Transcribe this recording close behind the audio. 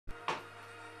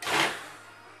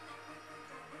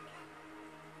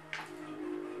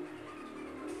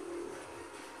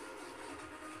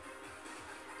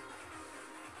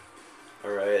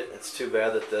It's too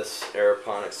bad that this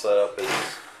aeroponic setup is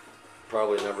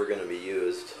probably never going to be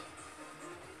used,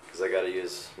 because I got to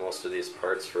use most of these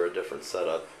parts for a different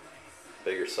setup,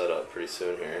 bigger setup pretty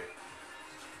soon here.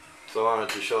 So I wanted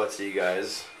to show it to you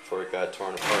guys before it got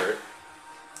torn apart.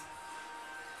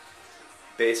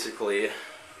 Basically,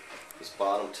 this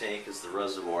bottom tank is the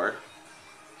reservoir.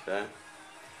 Okay,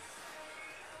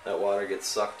 that water gets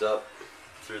sucked up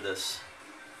through this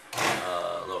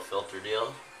little filter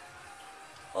deal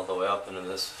all the way up into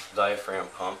this diaphragm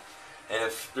pump. And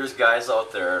if there's guys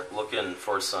out there looking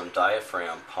for some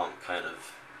diaphragm pump kind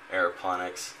of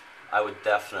aeroponics, I would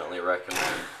definitely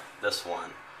recommend this one.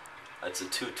 It's a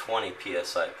 220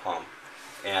 PSI pump,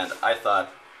 and I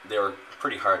thought they were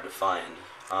pretty hard to find.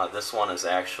 This one is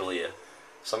actually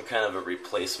some kind of a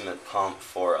replacement pump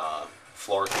for a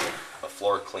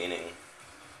floor cleaning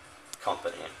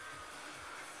company,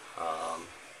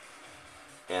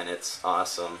 and it's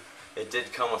awesome. It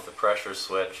did come with a pressure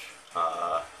switch.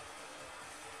 I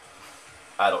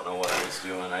don't know what I was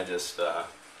doing. I just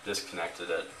disconnected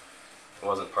it. It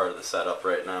wasn't part of the setup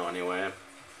right now anyway.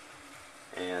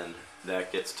 And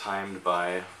that gets timed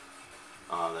by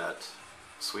that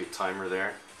sweet timer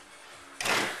there.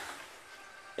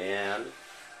 And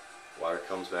water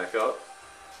comes back up.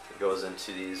 It goes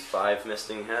into these 5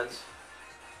 misting heads.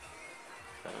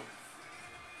 Okay.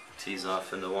 Tees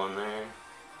off into one there.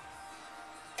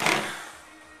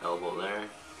 Elbow there.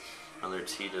 Another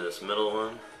tee to this middle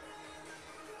one.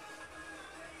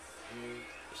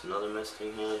 There's another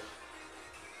misting head.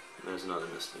 And there's another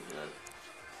misting head.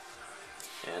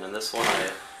 And in this one,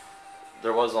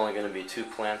 there was only going to be 2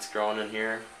 plants growing in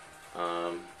here.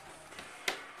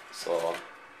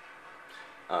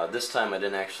 This time I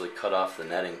didn't actually cut off the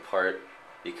netting part,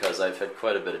 because I've had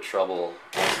quite a bit of trouble.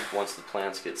 Once the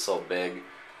plants get so big,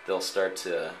 they'll start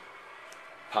to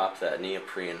pop that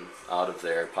neoprene out of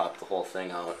there, pop the whole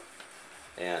thing out.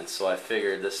 And so I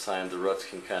figured this time the roots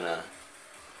can kind of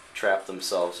trap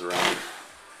themselves around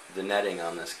the netting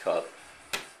on this cup,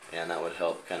 and that would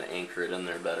help kind of anchor it in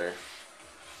there better.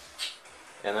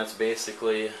 And that's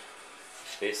basically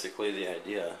the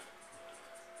idea.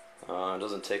 It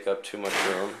doesn't take up too much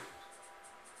room.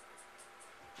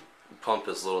 The pump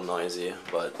is a little noisy,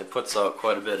 but it puts out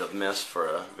quite a bit of mist for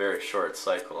a very short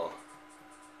cycle.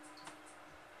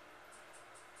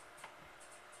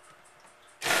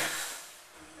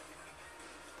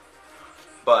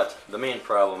 But the main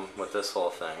problem with this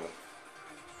whole thing,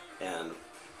 and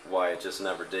why it just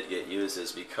never did get used,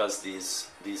 is because these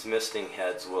misting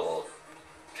heads will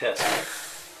piss.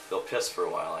 They'll piss for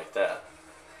a while like that.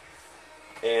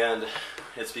 And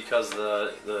it's because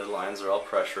the lines are all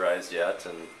pressurized yet,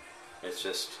 and it's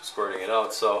just squirting it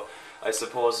out. So I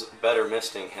suppose better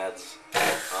misting heads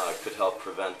could help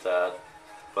prevent that.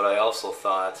 But I also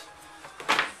thought,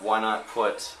 why not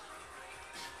put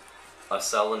a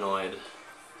solenoid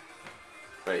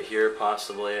right here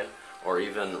possibly, or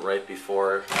even right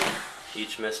before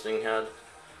each misting head.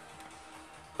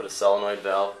 Put a solenoid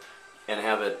valve and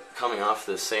have it coming off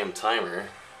this same timer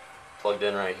plugged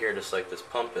in right here, just like this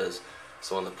pump is.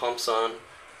 So when the pump's on,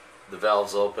 the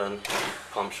valve's open,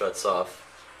 pump shuts off,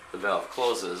 the valve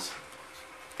closes,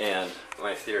 and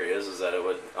my theory is that it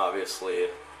would obviously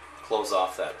close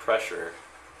off that pressure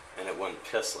and it wouldn't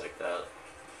piss like that.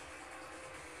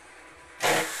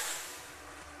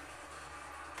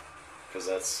 Because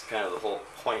that's kind of the whole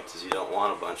point, is you don't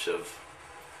want a bunch of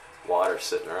water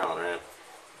sitting around, right?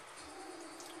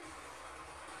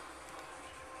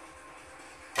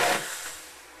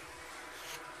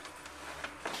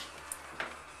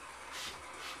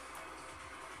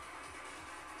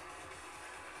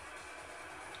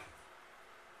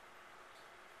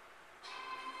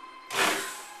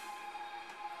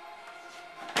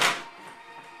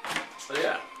 So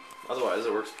yeah, otherwise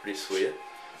it works pretty sweet.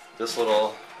 This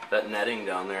that netting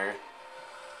down there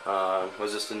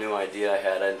was just a new idea I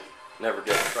had. I never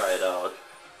did try it out,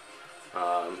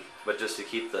 but just to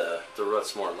keep the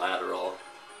roots more lateral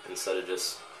instead of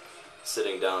just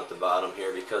sitting down at the bottom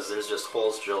here, because there's just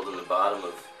holes drilled in the bottom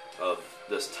of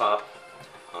this top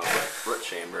root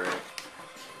chamber,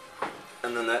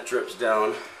 and then that drips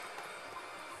down.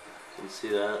 You can see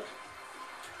that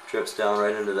drips down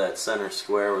right into that center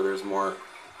square where there's more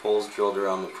holes drilled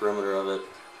around the perimeter of it.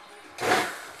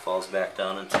 Falls back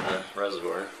down into the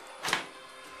reservoir.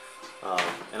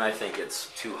 And I think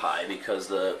it's too high, because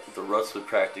the roots would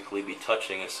practically be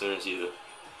touching as soon as you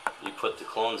put the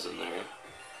clones in there.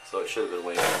 So it should have been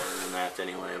way lower than that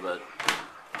anyway, but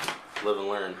live and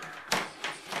learn.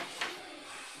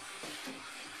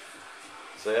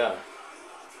 So yeah.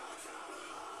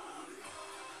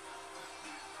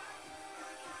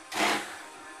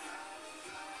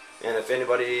 And if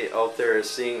anybody out there is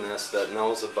seeing this that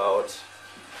knows about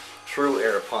true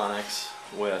aeroponics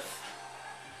with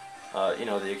you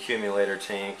know, the accumulator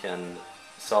tank and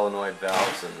solenoid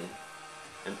valves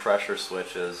and pressure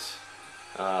switches,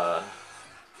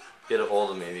 get a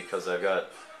hold of me, because I've got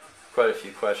quite a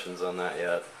few questions on that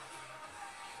yet.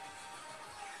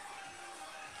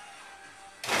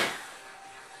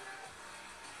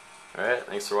 Alright,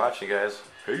 thanks for watching, guys.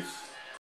 Peace.